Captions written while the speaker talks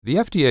The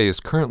FDA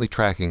is currently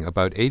tracking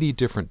about 80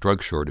 different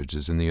drug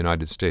shortages in the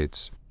United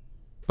States.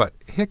 But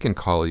Hick and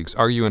colleagues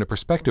argue in a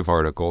perspective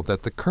article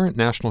that the current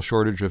national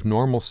shortage of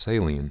normal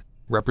saline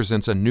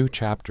represents a new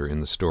chapter in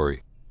the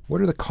story.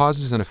 What are the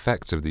causes and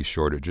effects of these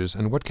shortages,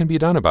 and what can be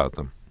done about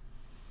them?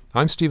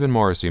 I'm Stephen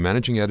Morrissey,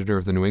 managing editor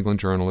of the New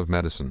England Journal of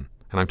Medicine,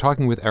 and I'm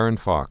talking with Erin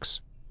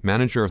Fox,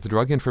 manager of the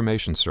Drug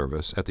Information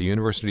Service at the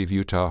University of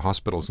Utah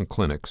Hospitals and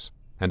Clinics,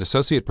 and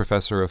associate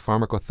professor of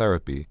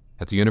pharmacotherapy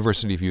at the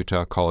University of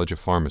Utah College of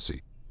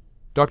Pharmacy.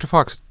 Dr.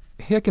 Fox,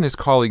 Hick and his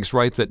colleagues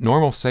write that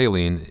normal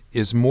saline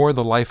is more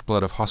the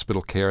lifeblood of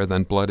hospital care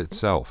than blood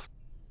itself.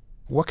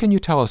 What can you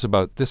tell us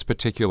about this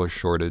particular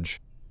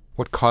shortage,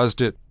 what caused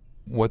it,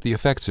 what the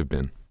effects have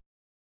been?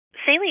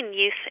 Saline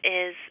use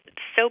is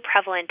so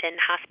prevalent in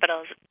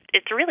hospitals.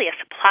 It's really a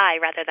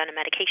supply rather than a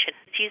medication.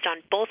 It's used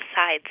on both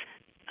sides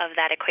of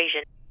that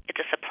equation.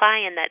 It's a supply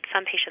in that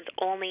some patients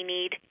only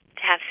need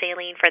to have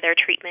saline for their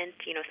treatment,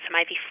 some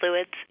IV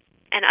fluids,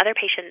 and other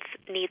patients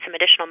need some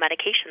additional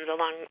medications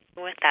along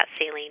with that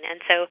saline.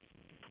 And so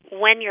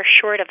when you're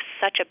short of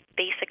such a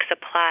basic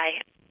supply,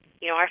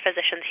 our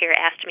physicians here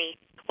asked me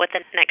what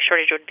the next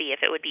shortage would be, if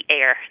it would be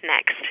air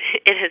next.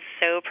 It is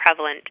so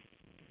prevalent.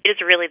 It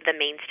is really the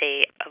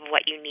mainstay of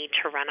what you need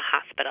to run a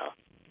hospital.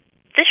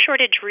 This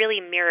shortage really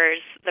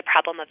mirrors the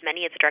problem of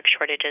many of the drug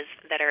shortages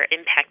that are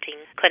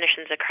impacting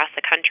clinicians across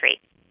the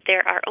country.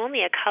 There are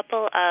only a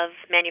couple of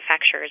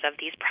manufacturers of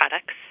these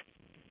products.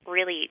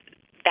 Really,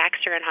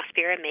 Baxter and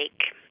Hospira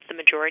make the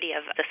majority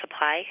of the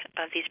supply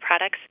of these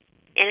products,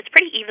 and it's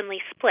pretty evenly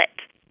split.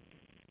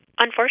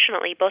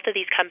 Unfortunately, both of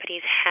these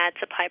companies had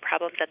supply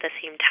problems at the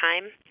same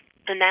time,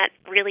 and that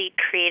really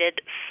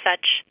created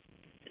such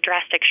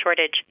drastic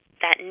shortage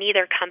that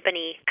neither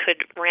company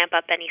could ramp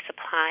up any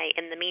supply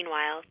in the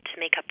meanwhile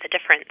to make up the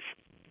difference.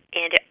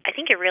 And I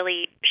think it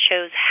really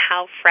shows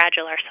how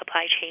fragile our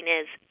supply chain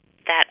is,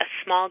 that a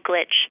small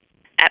glitch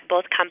at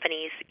both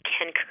companies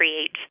can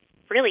create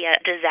really a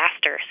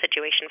disaster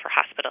situation for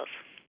hospitals.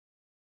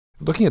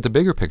 Looking at the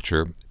bigger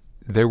picture,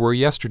 there were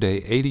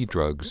yesterday 80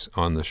 drugs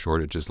on the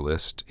shortages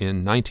list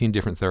in 19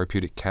 different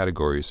therapeutic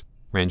categories,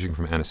 ranging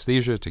from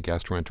anesthesia to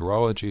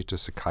gastroenterology to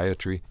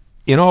psychiatry.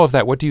 In all of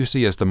that, what do you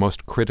see as the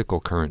most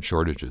critical current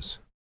shortages?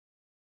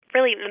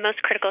 Really, the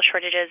most critical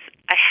shortages,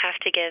 I have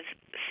to give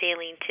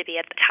saline to be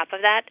at the top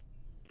of that,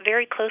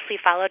 very closely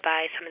followed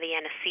by some of the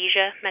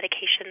anesthesia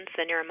medications,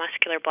 the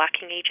neuromuscular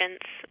blocking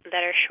agents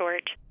that are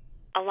short,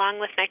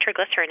 along with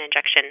nitroglycerin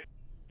injection.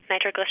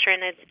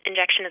 Nitroglycerin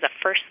injection is a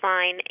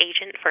first-line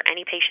agent for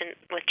any patient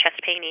with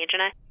chest pain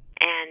angina,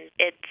 and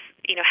it's,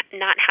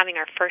 not having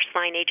our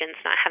first-line agents,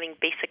 not having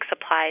basic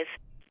supplies,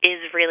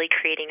 is really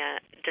creating a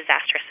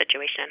disastrous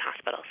situation in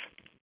hospitals.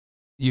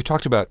 You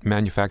talked about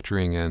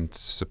manufacturing and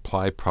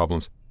supply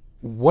problems.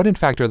 What, in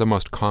fact, are the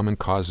most common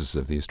causes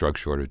of these drug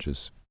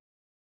shortages?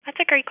 That's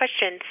a great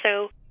question.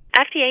 So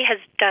FDA has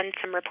done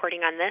some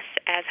reporting on this,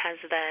 as has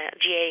the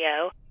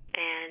GAO,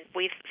 and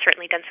we've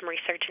certainly done some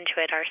research into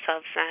it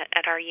ourselves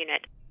at our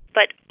unit.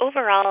 But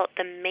overall,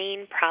 the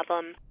main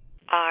problem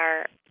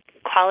are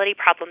quality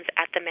problems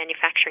at the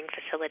manufacturing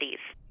facilities.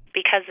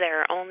 Because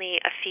there are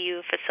only a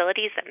few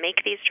facilities that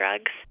make these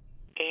drugs,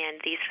 and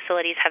these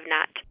facilities have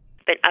not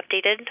been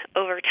updated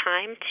over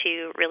time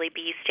to really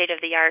be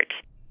state-of-the-art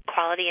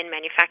quality in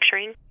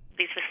manufacturing.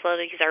 These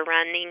facilities are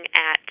running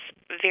at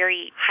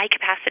very high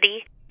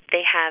capacity.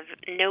 They have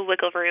no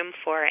wiggle room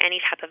for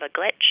any type of a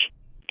glitch.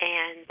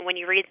 And when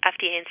you read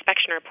FDA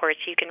inspection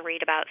reports, you can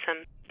read about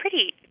some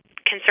pretty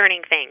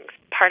concerning things: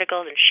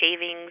 particles and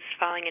shavings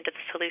falling into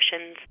the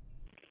solutions,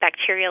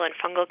 bacterial and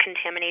fungal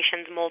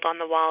contaminations, mold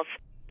on the walls.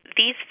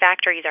 These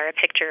factories are a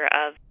picture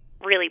of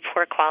really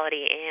poor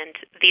quality, and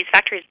these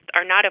factories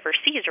are not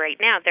overseas right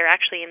now. They're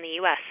actually in the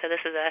U.S., so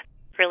this is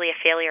really a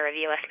failure of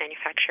U.S.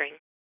 manufacturing.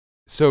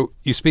 So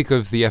you speak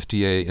of the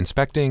FDA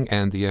inspecting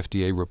and the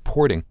FDA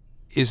reporting.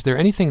 Is there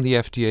anything the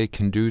FDA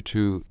can do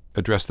to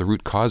address the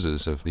root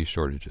causes of these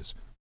shortages?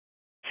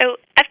 So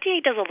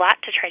FDA does a lot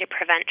to try to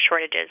prevent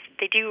shortages.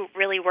 They do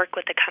really work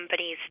with the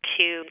companies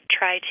to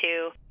try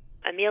to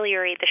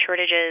ameliorate the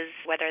shortages,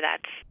 whether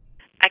that's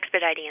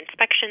expediting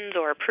inspections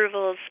or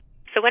approvals.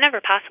 So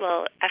whenever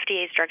possible,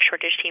 FDA's drug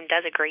shortage team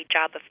does a great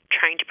job of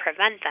trying to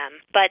prevent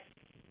them. But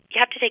you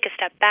have to take a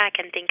step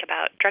back and think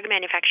about drug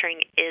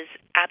manufacturing is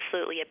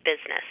absolutely a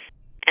business,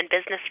 and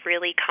business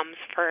really comes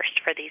first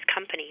for these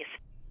companies.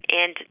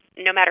 And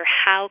no matter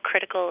how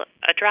critical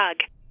a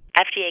drug,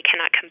 FDA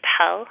cannot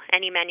compel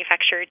any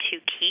manufacturer to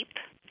keep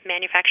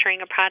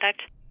manufacturing a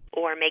product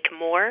or make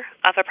more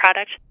of a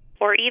product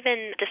or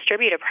even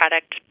distribute a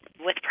product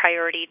with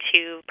priority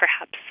to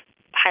perhaps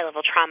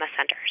high-level trauma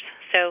centers.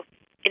 So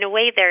in a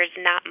way, there's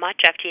not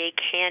much FDA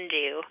can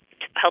do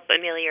to help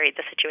ameliorate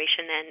the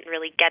situation and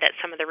really get at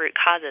some of the root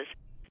causes.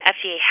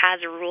 FDA has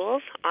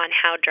rules on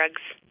how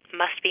drugs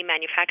must be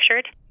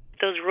manufactured.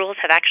 Those rules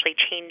have actually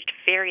changed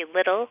very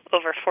little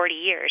over 40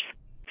 years.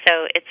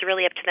 So it's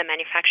really up to the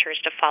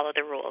manufacturers to follow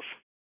the rules.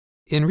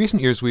 In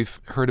recent years, we've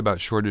heard about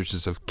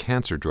shortages of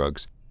cancer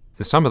drugs.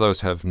 Some of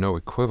those have no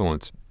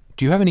equivalents.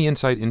 Do you have any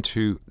insight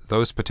into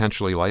those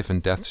potentially life and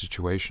death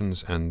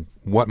situations and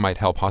what might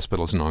help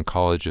hospitals and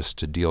oncologists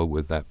to deal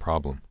with that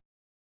problem?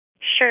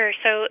 Sure.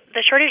 So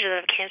the shortages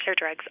of cancer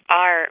drugs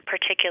are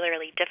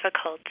particularly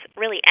difficult.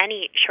 Really,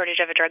 any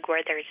shortage of a drug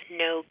where there's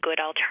no good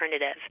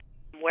alternative,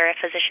 where a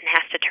physician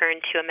has to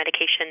turn to a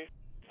medication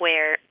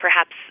where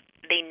perhaps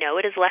they know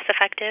it is less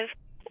effective,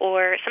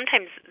 or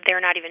sometimes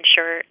they're not even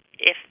sure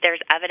if there's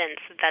evidence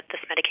that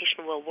this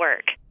medication will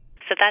work.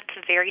 So that's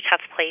a very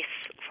tough place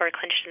for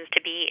clinicians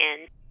to be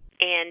in.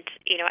 And,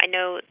 I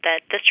know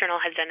that this journal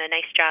has done a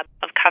nice job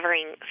of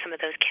covering some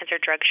of those cancer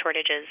drug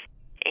shortages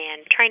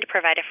and trying to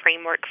provide a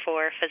framework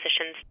for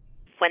physicians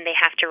when they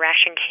have to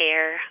ration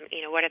care.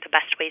 What are the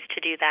best ways to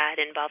do that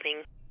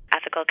involving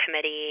ethical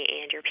committee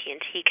and your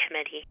P&T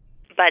committee.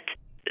 But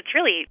it's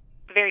really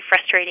very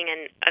frustrating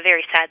and a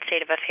very sad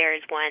state of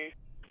affairs when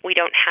we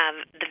don't have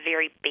the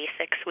very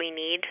basics we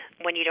need,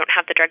 when you don't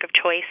have the drug of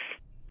choice.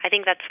 I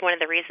think that's one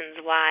of the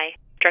reasons why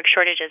drug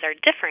shortages are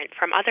different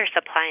from other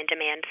supply and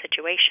demand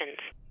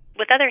situations.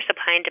 With other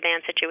supply and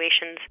demand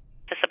situations,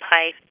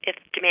 if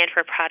demand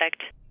for a product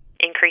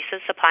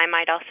increases, supply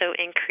might also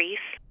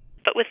increase.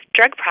 But with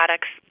drug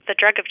products, the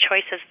drug of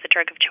choice is the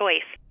drug of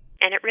choice,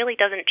 and it really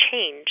doesn't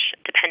change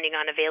depending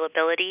on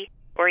availability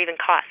or even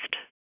cost.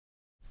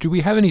 Do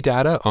we have any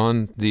data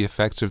on the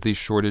effects of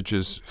these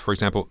shortages? For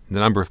example,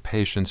 the number of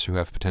patients who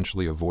have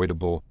potentially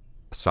avoidable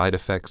side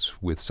effects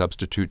with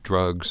substitute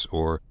drugs,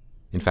 or,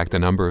 in fact, the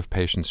number of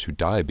patients who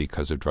die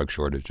because of drug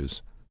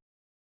shortages?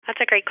 That's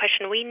a great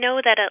question. We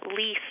know that at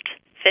least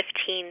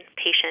 15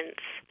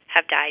 patients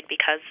have died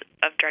because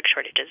of drug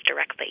shortages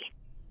directly.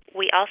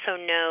 We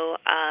also know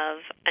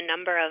of a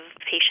number of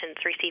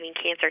patients receiving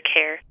cancer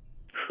care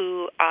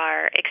who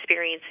are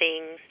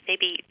experiencing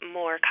maybe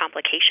more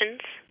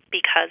complications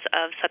because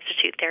of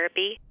substitute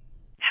therapy.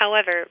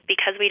 However,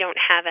 because we don't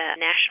have a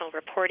national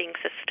reporting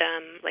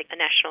system like the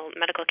National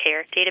Medical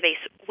Care Database,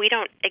 we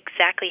don't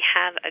exactly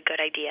have a good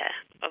idea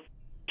of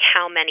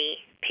how many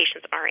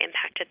patients are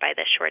impacted by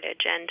this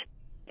shortage. And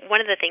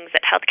one of the things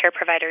that healthcare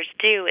providers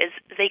do is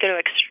they go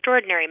to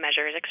extraordinary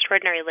measures,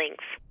 extraordinary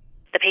lengths.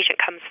 The patient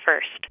comes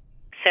first.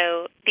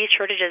 So these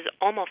shortages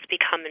almost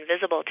become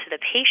invisible to the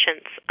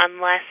patients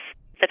unless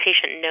the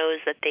patient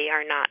knows that they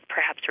are not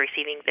perhaps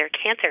receiving their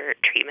cancer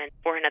treatment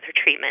or another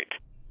treatment.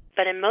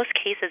 But in most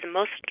cases,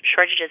 most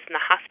shortages in the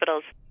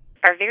hospitals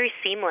are very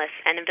seamless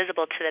and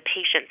invisible to the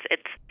patients.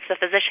 It's the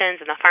physicians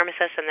and the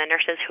pharmacists and the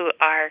nurses who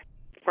are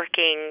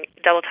working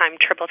double time,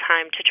 triple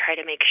time to try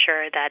to make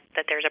sure that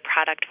there's a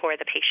product for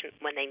the patient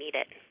when they need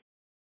it.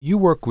 You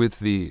work with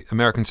the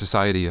American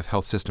Society of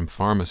Health System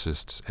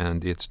Pharmacists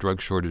and its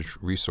Drug Shortage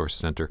Resource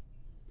Center.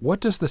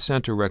 What does the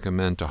center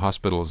recommend to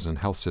hospitals and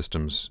health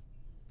systems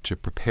to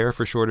prepare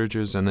for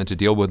shortages and then to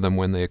deal with them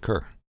when they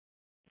occur?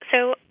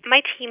 So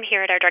my team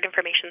here at our Drug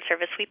Information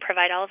Service, we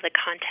provide all of the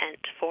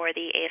content for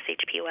the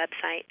ASHP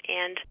website,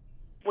 and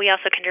we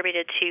also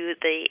contributed to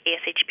the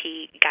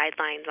ASHP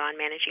guidelines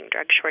on managing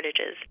drug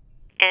shortages.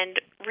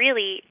 And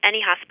really,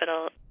 any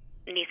hospital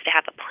needs to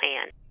have a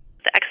plan.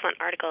 The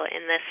excellent article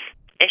in this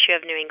issue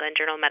of New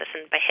England Journal of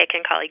Medicine by Hick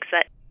and colleagues,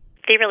 that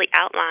they really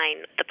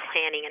outline the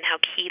planning and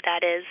how key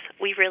that is.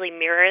 We really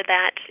mirror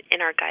that in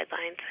our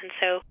guidelines. And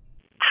so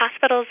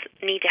hospitals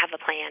need to have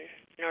a plan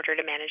in order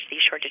to manage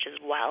these shortages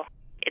well.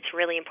 It's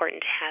really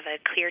important to have a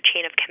clear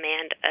chain of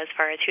command as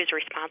far as who's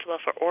responsible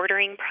for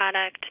ordering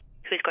product,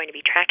 who's going to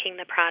be tracking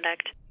the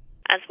product,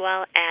 as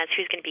well as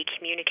who's going to be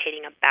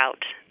communicating about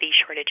these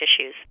shortage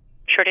issues.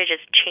 Shortages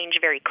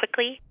change very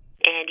quickly,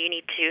 and you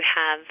need to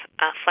have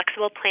a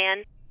flexible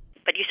plan,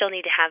 but you still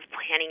need to have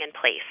planning in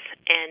place.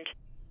 And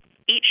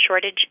each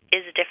shortage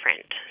is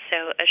different.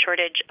 So a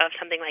shortage of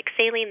something like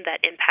saline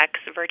that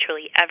impacts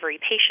virtually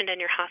every patient in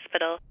your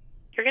hospital,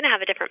 you're going to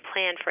have a different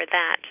plan for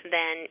that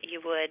than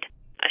you would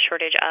a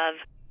shortage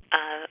of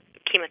a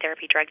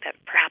chemotherapy drug that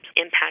perhaps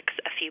impacts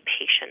a few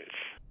patients.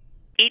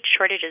 Each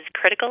shortage is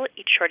critical,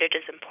 each shortage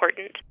is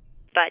important,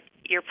 but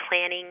your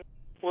planning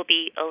will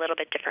be a little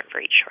bit different for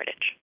each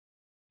shortage.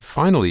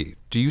 Finally,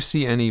 do you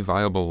see any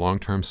viable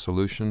long-term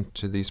solution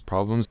to these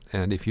problems?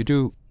 And if you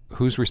do,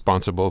 who's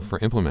responsible for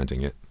implementing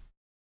it?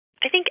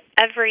 I think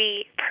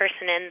every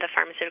person in the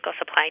pharmaceutical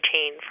supply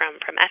chain, from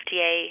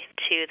FDA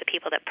to the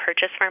people that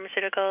purchase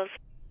pharmaceuticals,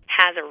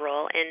 has a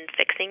role in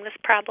fixing this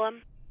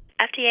problem.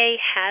 FDA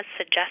has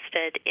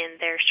suggested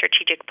in their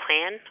strategic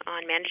plan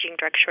on managing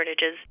drug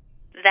shortages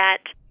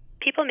that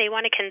people may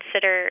want to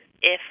consider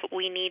if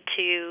we need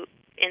to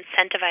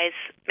incentivize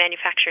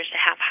manufacturers to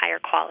have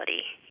higher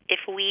quality. If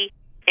we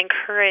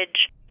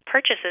encourage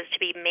purchases to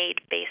be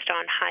made based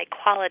on high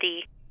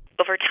quality,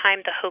 over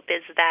time the hope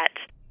is that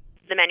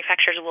the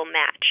manufacturers will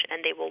match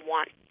and they will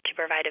want to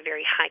provide a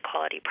very high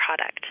quality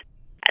product.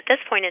 At this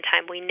point in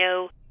time, we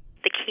know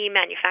the key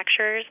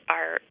manufacturers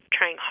are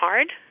trying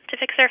hard to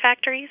fix their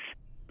factories,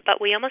 but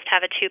we almost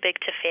have a too big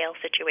to fail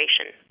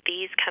situation.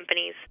 These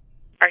companies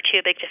are too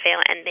big to fail,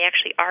 and they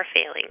actually are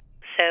failing.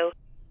 So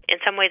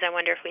in some ways, I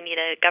wonder if we need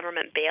a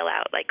government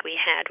bailout like we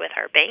had with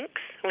our banks,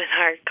 with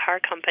our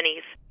car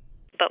companies.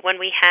 But when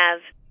we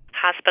have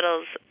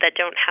hospitals that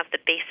don't have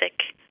the basic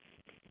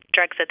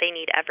drugs that they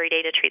need every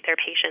day to treat their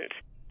patients,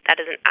 that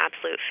is an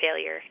absolute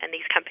failure, and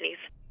these companies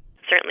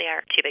certainly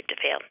are too big to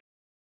fail.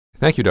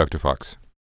 Thank you, Dr. Fox.